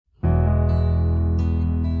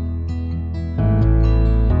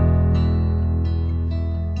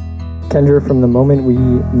Kendra, from the moment we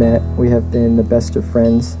met, we have been the best of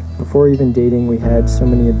friends. Before even dating, we had so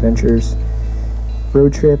many adventures.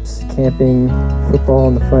 Road trips, camping, football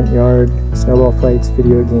in the front yard, snowball fights,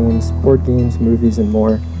 video games, board games, movies, and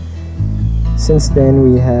more. Since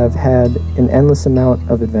then, we have had an endless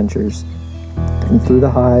amount of adventures. And through the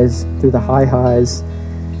high highs,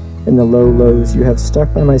 and the low lows, you have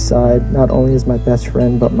stuck by my side, not only as my best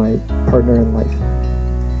friend, but my partner in life.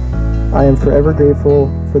 I am forever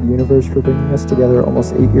grateful for the universe for bringing us together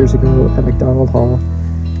almost 8 years ago at McDonald Hall.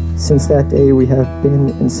 Since that day, we have been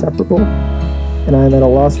inseparable, and I am at a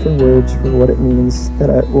loss for words for what it means that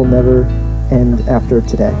it will never end after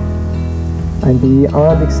today. I'm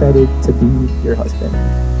beyond excited to be your husband.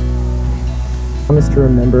 I promise to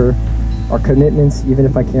remember our commitments even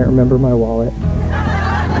if I can't remember my wallet.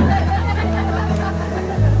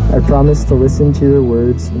 I promise to listen to your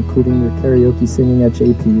words, including your karaoke singing at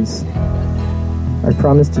JP's. I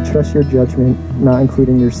promise to trust your judgment, not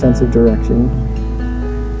including your sense of direction.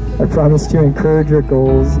 I promise to encourage your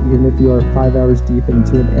goals, even if you are 5 hours deep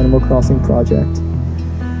into an Animal Crossing project.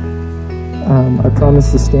 I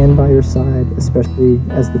promise to stand by your side, especially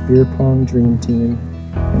as the beer pong dream team.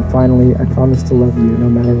 And finally, I promise to love you no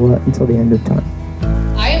matter what until the end of time.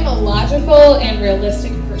 I am a logical and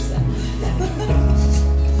realistic person.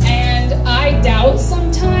 And I doubt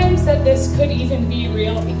sometimes that this could even be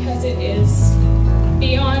real, because it is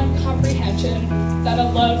beyond comprehension that a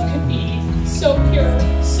love could be so pure,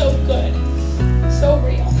 so good, so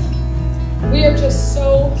real. We are just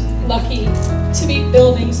so lucky to be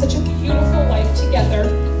building such a beautiful life together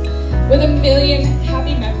with a million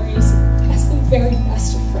happy memories as the very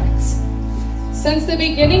best of friends. Since the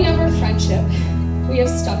beginning of our friendship, we have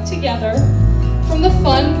stuck together from the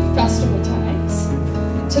fun festival times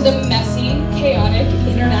to the messy, chaotic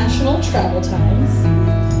international travel times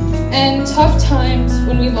and tough times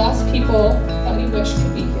when we lost people that we wish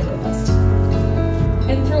could be here with us.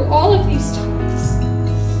 And through all of these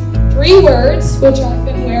times, 3 words, which I've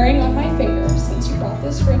been wearing on my finger since you brought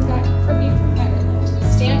this ring back for me from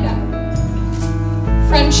Ireland, stand out.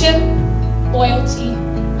 Friendship, loyalty,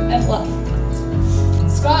 and love.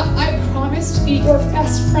 Scott, I promise to be your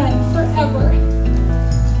best friend forever.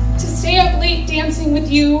 To stay up late dancing with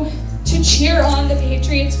you, to cheer on the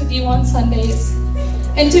Patriots with you on Sundays,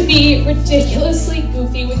 and to be ridiculously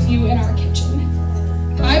goofy with you in our kitchen.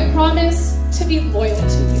 I promise to be loyal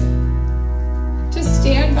to you, to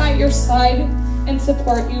stand by your side and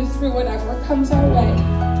support you through whatever comes our way,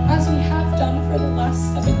 as we have done for the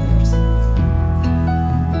last 7 years.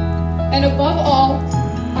 And above all,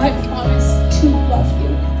 I promise to love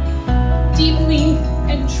you deeply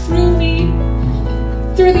and truly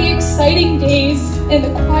through the exciting days and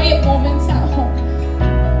the quiet moments at home.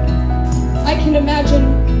 I can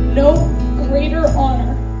imagine no greater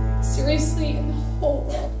honor, seriously, in the whole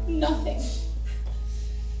world, nothing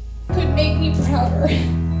could make me prouder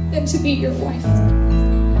than to be your wife.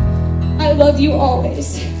 I love you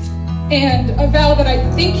always. And a vow that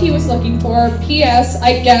I think he was looking for, P.S.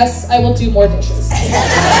 I guess I will do more dishes.